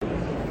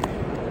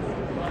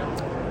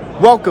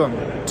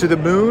Welcome to the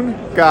Moon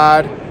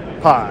God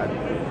Pod.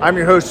 I'm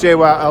your host,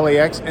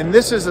 JWowLAX, and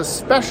this is a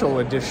special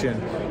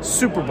edition,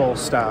 Super Bowl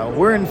style.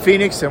 We're in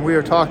Phoenix, and we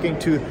are talking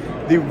to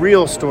the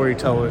real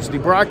storytellers, the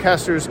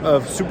broadcasters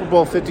of Super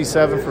Bowl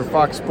 57 for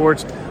Fox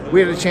Sports.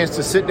 We had a chance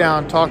to sit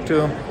down, talk to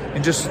them,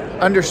 and just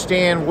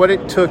understand what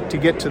it took to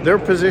get to their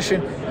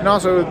position, and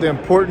also the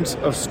importance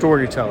of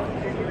storytelling.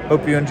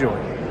 Hope you enjoy.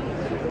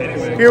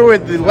 Here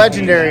with the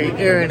legendary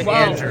Aaron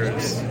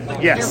Andrews.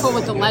 Yes. Careful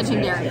with the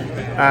legendary.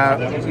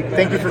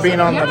 Thank you for being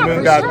on the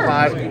Moon God sure.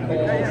 Pod.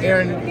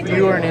 Aaron,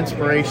 you are an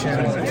inspiration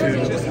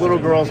to little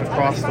girls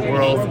across the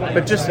world,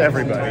 but just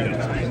everybody.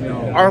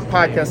 Our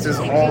podcast is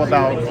all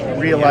about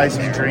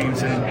realizing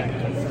dreams,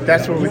 and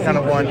that's what we kind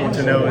of want you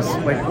to know is,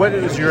 like, what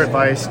is your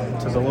advice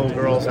to the little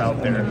girls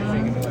out there?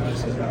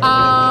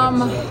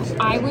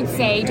 I would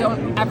say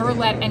don't ever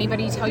let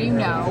anybody tell you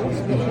no.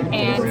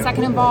 And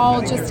second of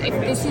all, just if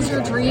this is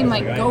your dream,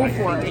 like, go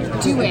for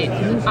it. Do it.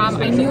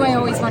 I knew I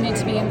always wanted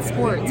to be in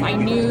sports. I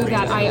knew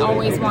that I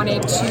always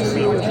wanted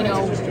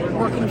to,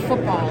 work in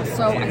football.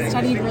 So I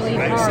studied really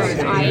hard.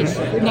 I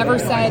never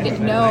said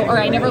no, or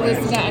I never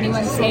listened to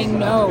anyone saying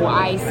no.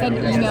 I sent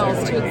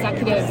emails to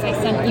executives. I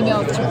sent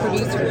emails to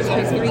producers. I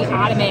was very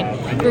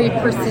adamant, very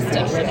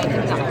persistent, and I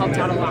think that helped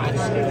out a lot.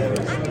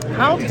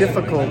 How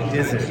difficult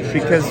is it?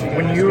 Because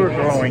when you were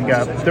growing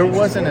up, there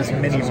wasn't as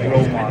many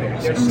role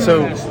models. Mm-hmm.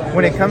 So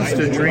when it comes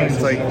to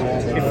dreams, like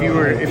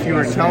if you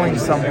were telling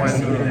someone,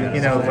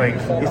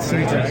 it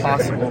seems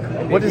impossible,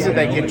 what is it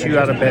that gets you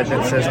out of bed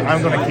that says,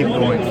 I'm going to keep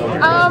going for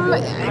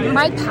it?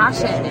 My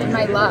passion and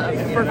my love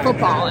for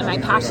football and my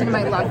passion and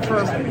my love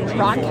for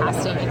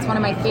broadcasting. It's one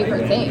of my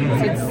favorite things.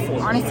 It's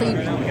honestly,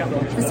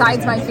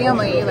 besides my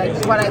family, like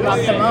what I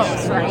love the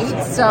most,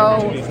 right?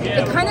 So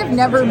it kind of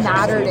never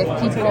mattered if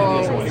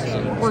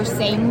people were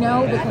saying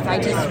no, because I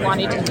just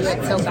wanted to do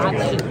it so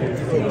badly.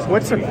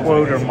 What's a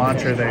quote or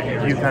mantra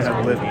that you kind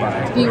of live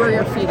by? Be where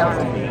your feet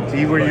are.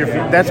 Be where your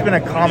feet. That's been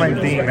a common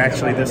theme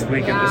actually this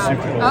week at the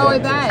Super Bowl. Oh, I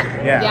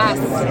bet. Yeah. Yes.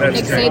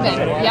 Nick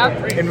Saban.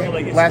 Yep.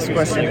 And last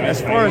question,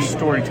 as far as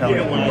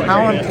storytelling,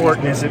 how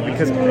important is it?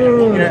 Because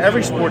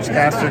every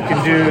sportscaster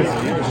can do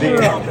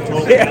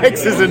the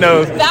X's and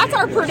O's. That's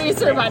our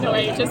producer, by the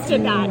way. Just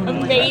did that.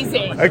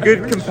 Amazing. A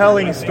good,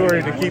 compelling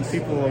story to keep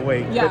people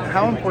awake. Yeah. But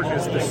how important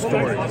is the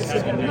story?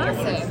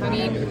 Massive. I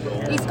mean,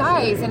 these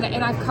guys,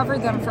 and I've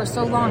covered them for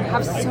so long,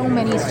 have so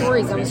many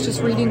stories. I was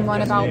just reading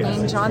one about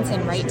Lane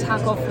Johnson, right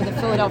tackle for the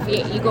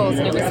Philadelphia Eagles,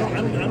 and it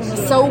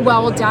was so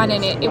well done,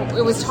 and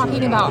it was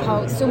talking about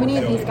how so many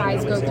of these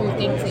guys go through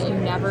things that you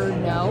never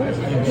know.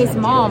 His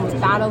mom was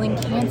battling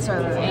cancer,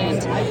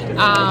 and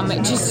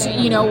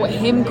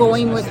him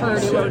going with her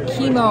to her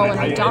chemo and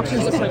her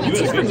doctor's appointments.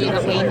 He never knew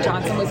that Lane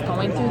Johnson was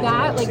going through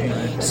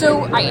that.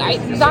 So I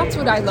that's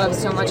what I love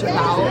so much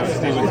about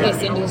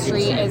this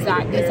industry, is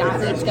that these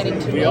athletes getting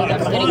to know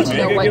them, getting to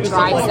know what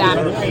drives them,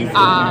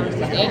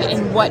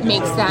 and what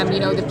makes them,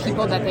 the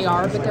people that they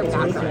are, but their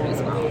background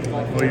as well.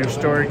 Well, your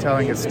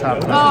storytelling is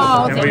top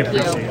notch. Oh, thank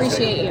you.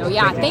 Appreciate you.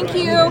 Yeah, thank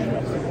you.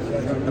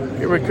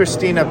 Here with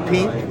Christina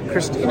Pink.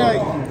 Christina,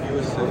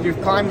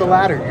 you've climbed the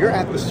ladder. You're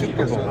at the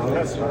Super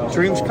Bowl.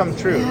 Dreams come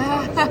true. It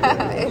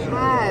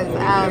has.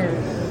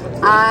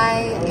 I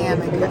am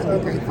incredibly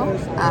grateful.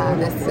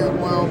 This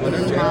will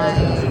be my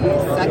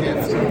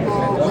second Super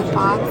Bowl with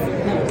Fox,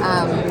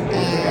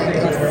 and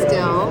it's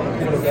still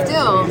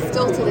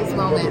to this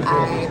moment,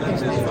 I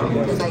pinch myself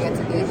because I get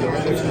to be here,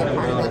 I get to be a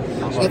part of it,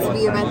 I get to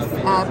be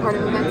part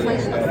of events like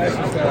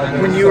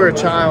this. When you were a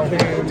child,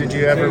 did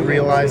you ever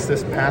realize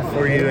this path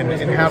for you,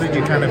 and how did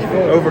you kind of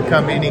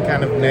overcome any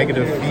kind of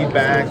negative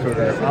feedback or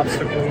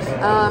obstacles?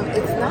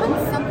 It's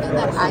not something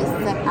that I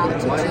set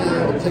out to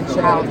do in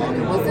childhood.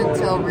 It wasn't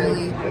until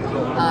really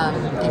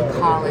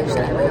in college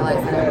that I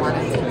realized that I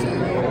wanted to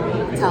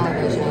do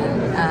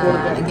television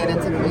and get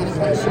into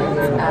communications.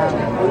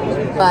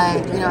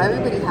 But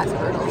everybody has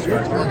hurdles.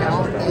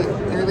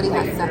 Everybody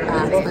has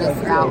setbacks, but it's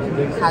about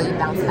how you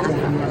bounce back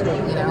from it.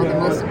 The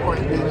most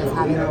important thing is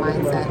having the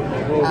mindset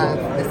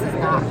of, this is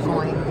not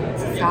going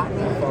to stop me.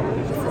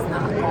 This is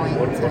not going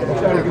to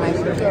hurt my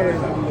future.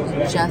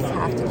 You just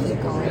have to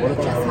keep going. You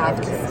just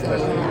have to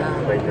stay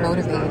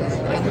motivated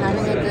and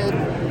having a good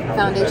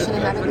foundation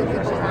and having good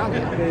people around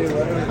you.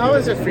 How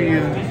is it for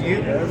you,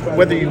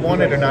 whether you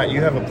want it or not,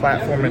 you have a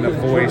platform and a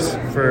voice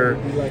for,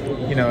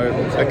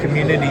 a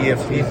community of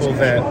people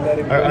that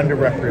are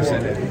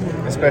underrepresented,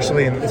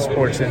 especially in the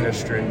sports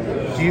industry.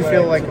 Do you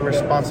feel like a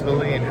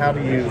responsibility, and how do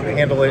you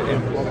handle it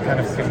and kind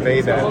of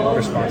convey that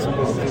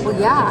responsibility? Well,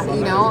 yeah,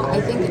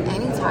 I think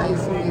anytime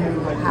you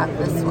have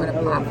this sort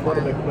of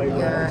platform,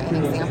 you're an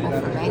example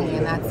for many,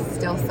 and that's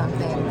still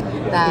something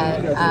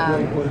that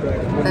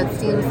that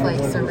seems like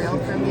surreal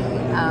for me.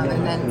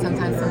 And then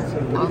sometimes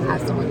I'll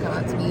have someone come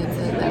up to me and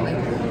say that,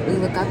 we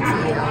look up to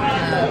you,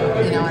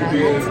 and I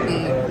hope to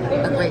be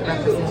a great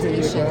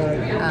representation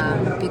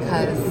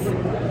because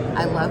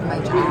I love my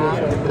job,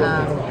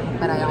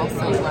 but I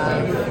also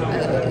love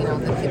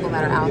the people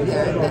that are out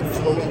there that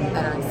see it,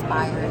 that are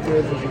inspired,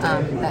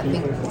 that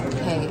think,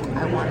 hey,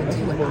 I want to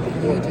do what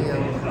you do.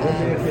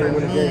 And for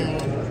me,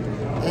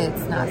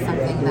 it's not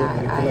something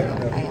that I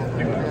ever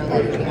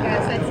really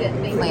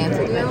plan to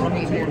do,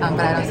 but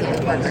I don't take it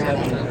for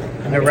granted.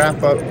 And to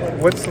wrap up,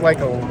 what's like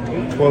a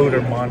quote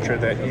or mantra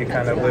that you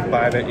kind of live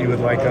by that you would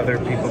like other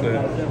people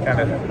to kind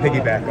of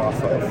piggyback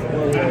off of?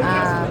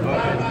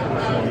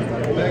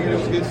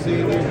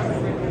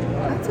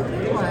 That's a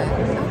good one. I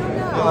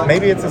don't know.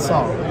 Maybe it's a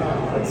song.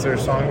 Is there a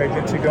song that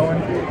gets you going?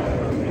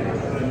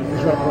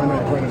 No, I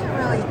can't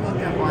really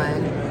think of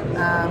one.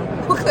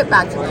 We'll get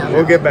back to you on that.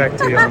 We'll get back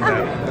to you on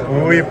that.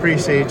 Well, we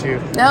appreciate you.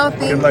 No,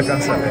 thank you. Good luck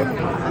on Sunday.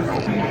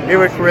 Here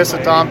with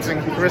Carissa Thompson.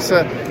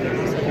 Carissa,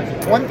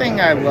 one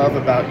thing I love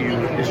about you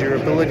is your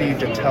ability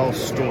to tell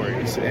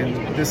stories. And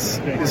this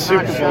is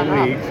Super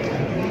Bowl week,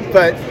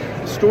 but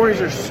stories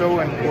are so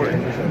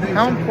important.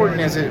 How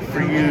important is it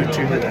for you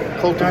to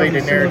cultivate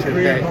a narrative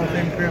that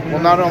will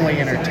not only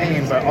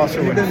entertain but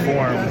also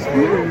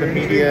inform the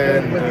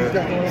media and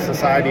the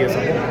society as a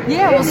whole?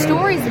 Yeah, well,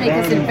 stories make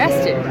us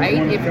invested, right?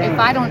 If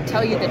I don't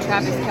tell you that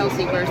Travis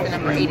Kelce wears the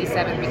number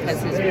 87 because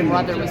his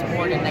brother was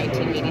born in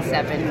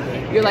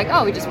 1987, you're like,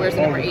 oh, he just wears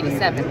the number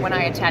 87. When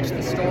I attach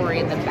the story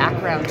and the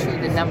background to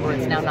the number,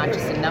 it's now not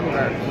just a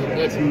number.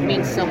 It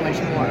means so much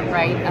more,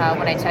 right?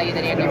 When I tell you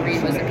that Andy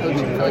Reid was a coach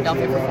in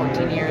Philadelphia for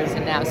 14 years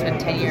and now spent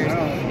 10 years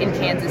in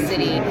Kansas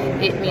City,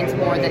 it means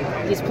more that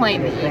he's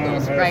playing the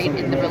Eagles, right?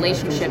 And the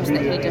relationships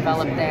that he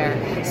developed there.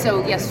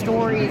 So yes,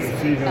 stories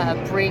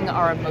bring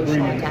our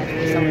emotional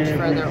attachment so much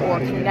further, or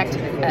connect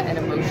an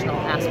emotional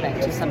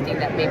aspect to something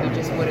that maybe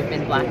just would have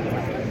been black and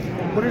white.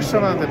 What are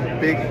some of the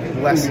big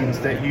lessons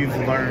that you've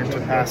learned to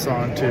pass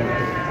on to,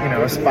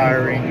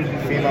 aspiring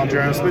female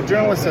journalists, but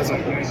journalists as a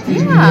whole?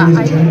 Yeah,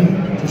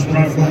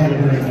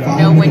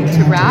 I know when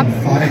to rap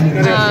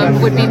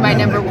would be my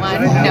number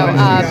one. No,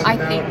 I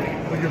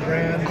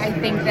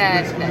think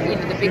that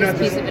the biggest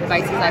piece of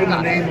advice I've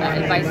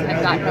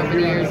gotten over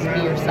the years is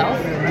be yourself.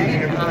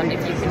 Right?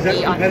 If you can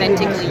be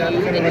authentically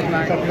you, then you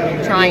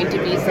aren't trying to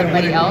be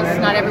somebody else.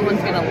 Not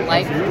everyone's going to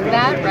like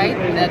that, right?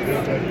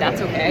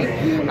 That's okay.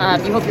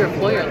 You hope your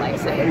employer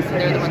likes it.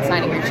 They're the ones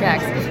signing your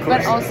checks.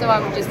 But also, I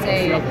would just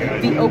say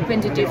be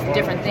open to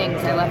different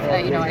things. I left,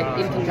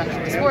 in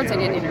conjunction with sports, I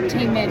did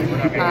entertainment,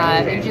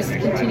 and just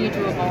continue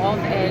to evolve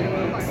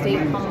and stay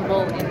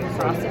humble in the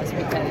process,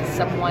 because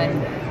someone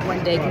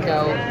one day can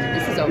go,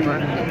 this is over.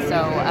 And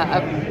so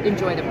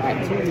enjoy the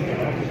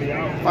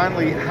ride.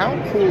 Finally, how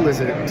cool is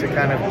it to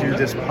kind of do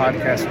this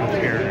podcast with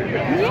Aaron?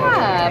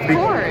 Yeah, of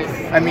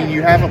course. I mean,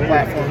 you have a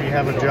platform, you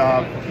have a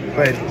job,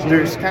 but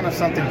there's kind of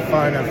something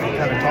fun of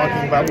kind of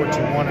talking about what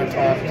you want to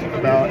talk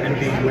about and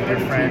being with your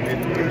friend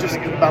and just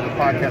about the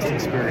podcast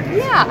experience.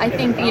 Yeah, I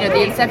think,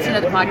 the inception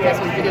of the podcast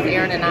was because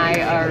Aaron and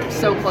I are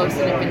so close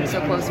and have been so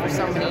close for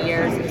so many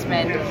years and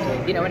spend,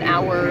 an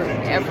hour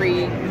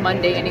every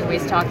Monday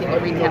anyways talking a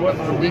recap of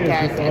the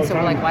weekend. And so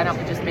we're like, why don't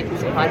we just make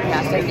this a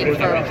podcast? I think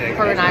for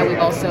her and I, we've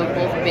also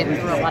both been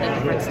through a lot of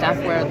different stuff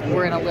where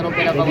we're in a little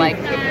bit of a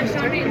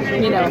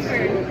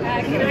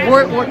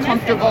we're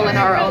comfortable in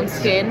our own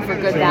skin for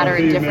good, bad, or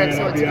indifferent.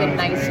 So it's been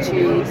nice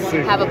to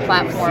have a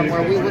platform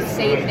where we will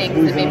say things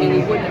that maybe we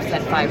wouldn't have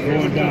said 5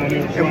 years ago.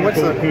 And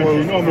what's the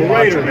quote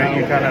mantra that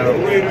you kind of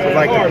would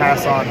like to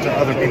pass on to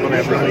other people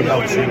that really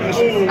helps you?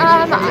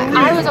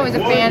 I was always a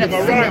fan of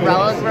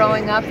Cinderella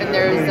growing up, and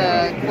there's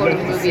a quote in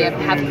the movie of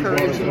 "Have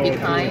courage and be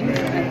kind."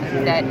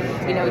 That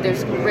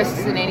there's risks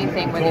in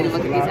anything, whether you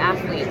look at these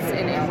athletes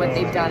and what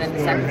they've done and the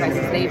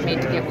sacrifices they've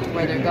made to get to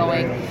where they're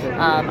going.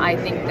 I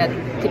think that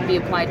can be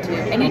applied to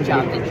any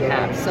job that you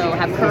have. So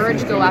have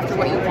courage, go after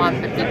what you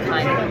want, but be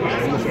kind.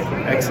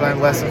 Excellent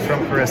lessons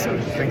from Carissa.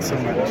 Thanks so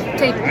much.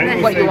 Take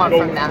what you want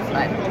from that,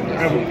 but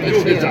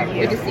it's you.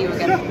 Good to see you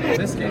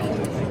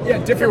again. Yeah,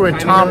 different with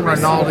Tom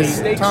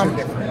Rinaldi. Tom,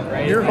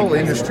 your whole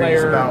industry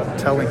is about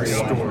telling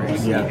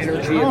stories. Yeah.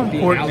 How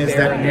important is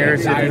that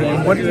narrative,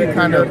 and what are you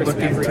kind of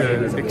looking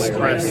to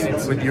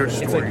express with your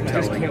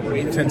storytelling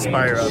to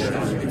inspire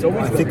others?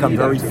 I think I'm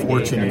very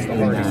fortunate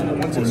in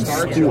that in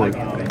sport,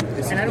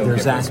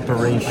 there's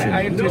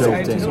aspiration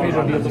built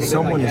in.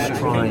 Someone is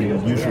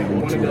trying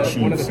usually to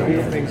achieve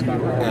something.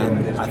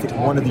 And I think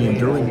one of the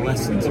enduring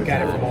lessons of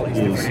that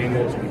is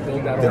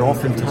that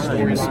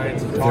oftentimes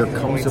there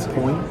comes a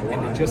point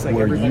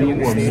where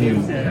you or me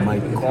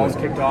might quit,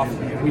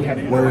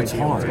 where it's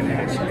hard.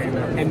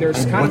 And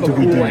there's and kind what of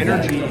a do we cool do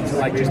energy to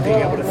like just being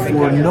able to think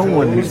for like, no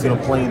one who's going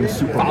to play in the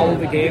Super Bowl, follow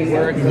the game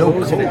where it no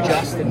goes and coach,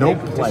 adjust and no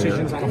make player,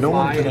 decisions on the no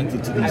one fly.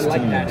 connected to I these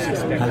like that teams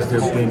aspect. has there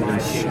been a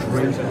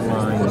straight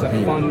line There's a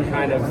here. fun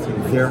kind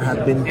of There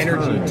have been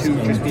energy turns to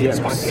and just being dips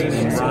spontaneous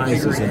and and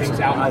rises figuring and things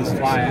out on the surprises.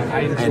 fly.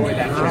 I enjoy And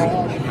that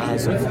how journey.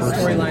 has a person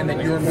storyline that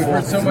we've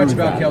heard so much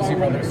about Kelce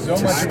Brothers, so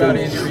to much stay about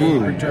Andy true Reid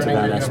to returning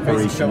that to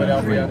aspiration and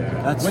Philadelphia.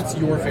 dream? That's What's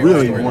your favorite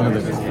really storyline? one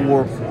of the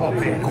core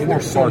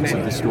There's parts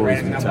of the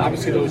stories we tell.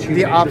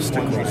 The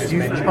obstacles.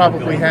 You've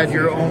probably had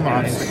your own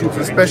obstacles,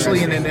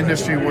 especially in an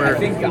industry where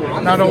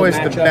not always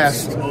the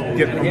best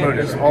get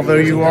promoted, although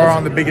you are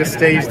on the biggest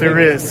stage there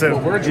is, so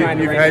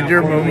you've had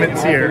your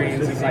moments here.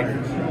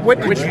 What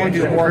did you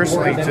do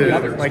personally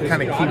to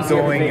kind of keep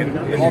going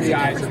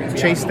and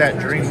chase that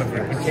dream of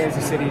yours?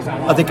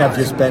 I think I've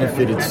just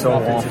benefited so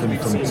often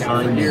from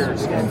timing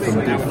and from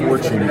good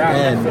fortune,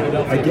 and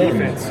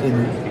again,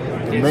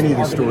 in many of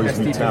the stories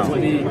we tell,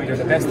 in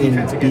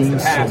being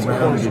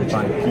surrounded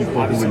by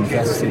people who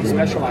invested in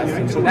me,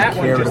 who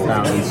cared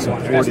about and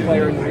supported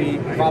me,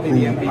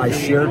 who I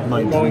shared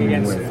my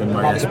dream with and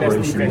my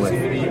aspiration with,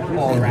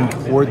 and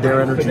who poured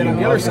their energy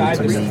and love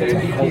into me to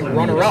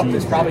help me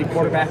achieve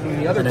that.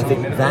 And I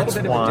think that's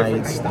why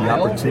the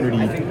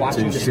opportunity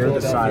to share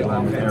the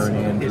sideline with Aaron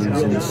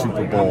Andrews in the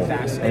Super Bowl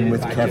and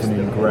with Kevin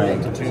and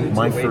Greg,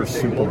 my first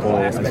Super Bowl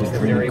as a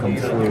dream come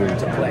true,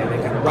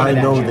 I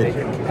know that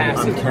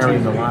I'm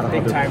carrying a lot of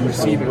other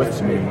people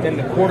with me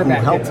who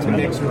helped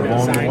me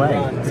along the way.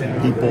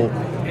 People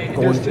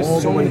going all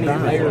the way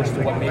back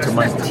to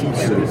my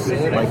teachers,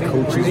 my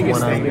coaches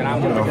when I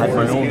had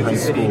my own high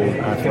school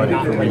athletic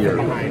career.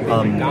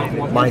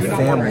 My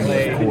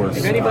family, of course,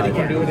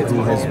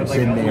 who has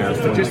been there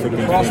through thick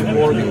and thin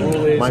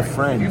with me. My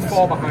friends.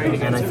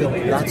 And I think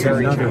that's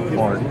another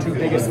part,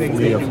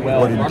 hopefully, of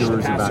what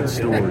endures about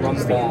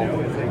stories.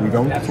 That we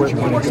don't quit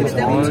when it gets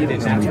hard,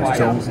 and we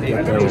don't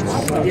get there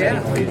alone.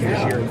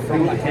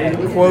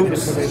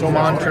 Quotes,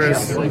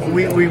 mantras,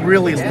 we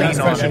really lean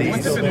on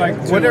these.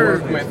 What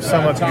are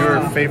some of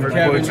your favorite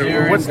quotes,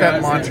 or what's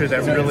that mantra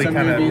that really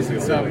kind of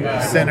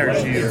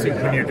centers you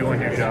when you're doing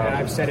your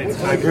job?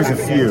 There's a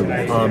few.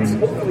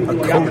 A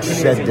coach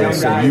said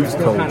this, a youth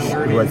coach,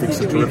 who I think is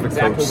a terrific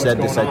coach, said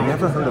this I'd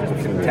never heard of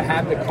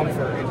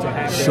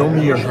before. Show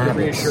me your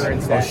habits,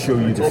 I'll show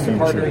you the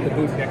future.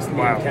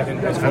 Wow,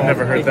 I've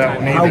never heard that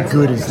one either. How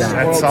good is that?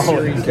 That's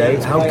solid. Okay,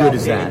 how good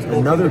is that?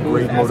 Another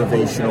great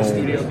motivational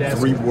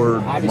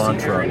 3-word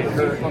mantra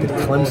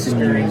that Clemson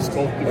used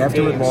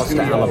after it lost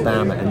to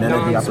Alabama, and then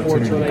had the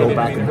opportunity to go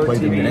back and play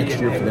them the next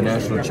year for the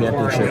national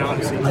championship.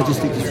 I just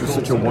think this was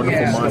such a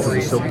wonderful mantra. It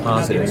was so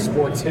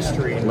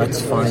positive.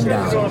 Let's find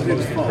out.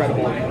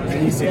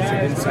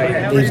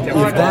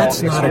 If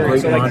that's not a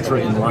great mantra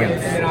in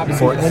life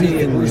for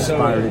anything we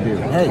aspire to do,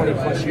 hey,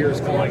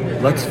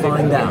 let's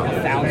find out.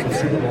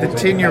 The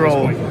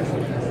 10-year-old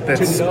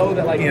that's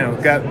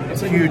got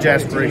huge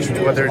aspirations,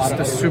 whether it's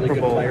the Super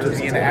Bowl, to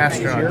be an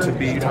astronaut, to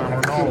be Tom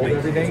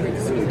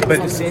Ronaldo, but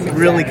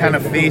really kind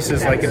of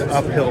faces like an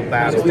uphill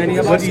battle.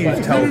 What do you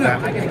tell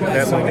that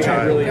little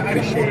child?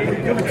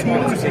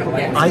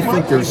 I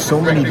think there's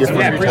so many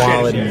different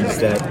qualities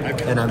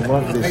that, and I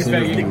love this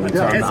interview.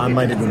 I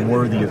might have been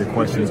worthy of the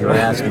questions you're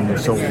asking. They're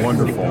so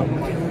wonderful.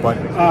 But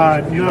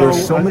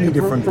there's so many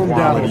different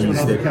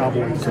qualities that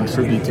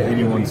contribute to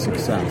anyone's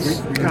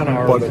success.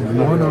 But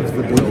one of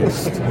the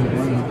biggest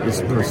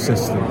is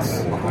persistence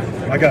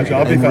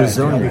and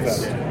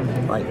resilience.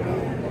 Right?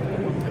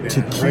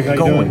 To keep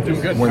going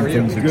when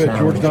things are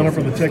challenging,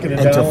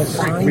 and to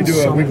find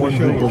someone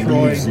who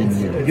believes in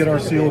you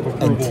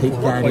and take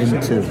that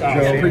into.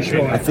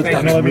 I think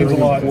that's really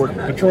important.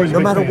 No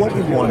matter what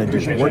we want to do,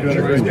 what you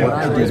do, what I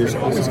do, there's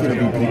always going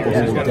to be people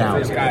who will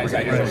doubt,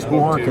 who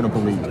aren't going to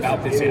believe. Why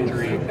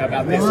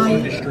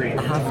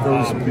have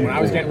those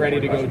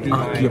people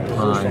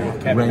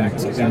occupy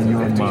rent in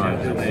your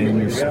mind and in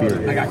your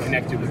spirit?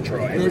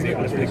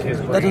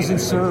 That doesn't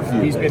serve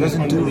you. It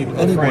doesn't do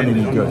anyone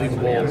any good.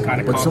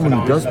 But someone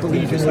who does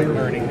believe in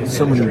you,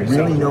 someone who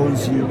really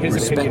knows you,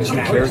 respects you,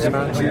 cares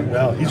about you,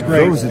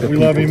 those are the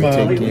people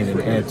to take in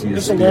and add to your spirit.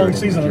 It's a long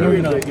season. I know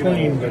you're not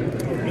playing, but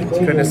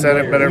couldn't have said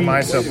it better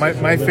myself.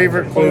 My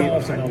favorite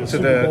quote to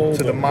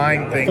the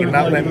mind thing and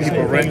not letting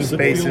people rent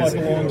spaces: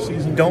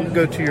 don't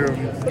go to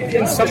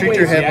treat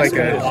your head like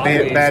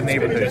a bad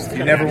neighborhood.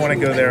 You never want to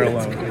go there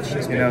alone.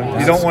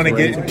 You don't want to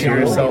get into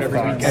your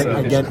self-thoughts.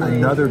 And again,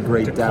 another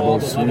great Dabo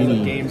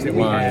Sweeney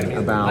line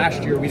about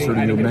sort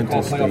of your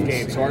mental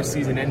states. So our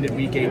season ended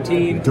week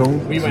 18. Don't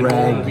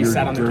drag your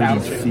dirty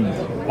feet.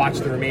 Watch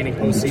the remaining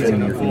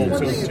postseason unfold.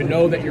 So to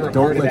know that you're a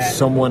part of that, don't let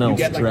someone else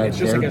drag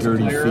their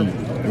dirty feet.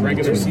 The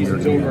regular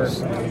season's over.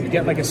 You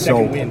get like a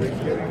second wind.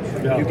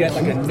 You get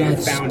like a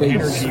newfound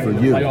energy for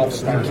you.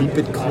 Keep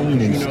it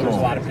clean and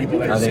strong. I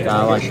think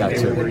I like that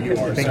too.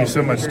 Thank you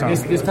so much, Tom.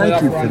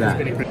 Thank you for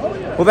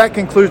that. Well, that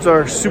concludes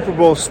our Super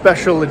Bowl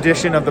special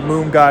edition of the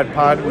Moon God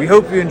Pod. We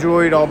hope you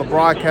enjoyed all the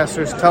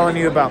broadcasters telling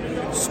you about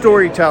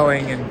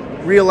storytelling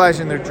and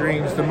realizing their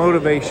dreams, the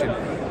motivation.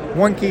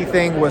 One key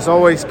thing was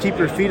always keep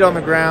your feet on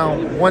the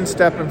ground, one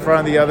step in front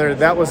of the other.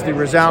 That was the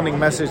resounding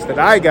message that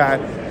I got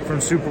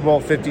from Super Bowl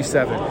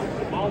 57.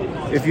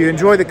 If you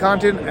enjoy the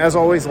content, as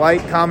always,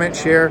 like, comment,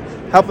 share,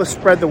 help us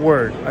spread the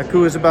word.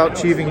 AKU is about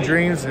achieving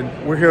dreams, and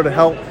we're here to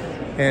help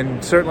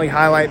and certainly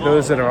highlight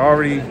those that are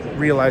already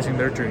realizing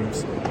their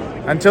dreams.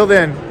 Until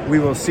then, we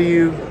will see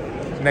you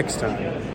next time.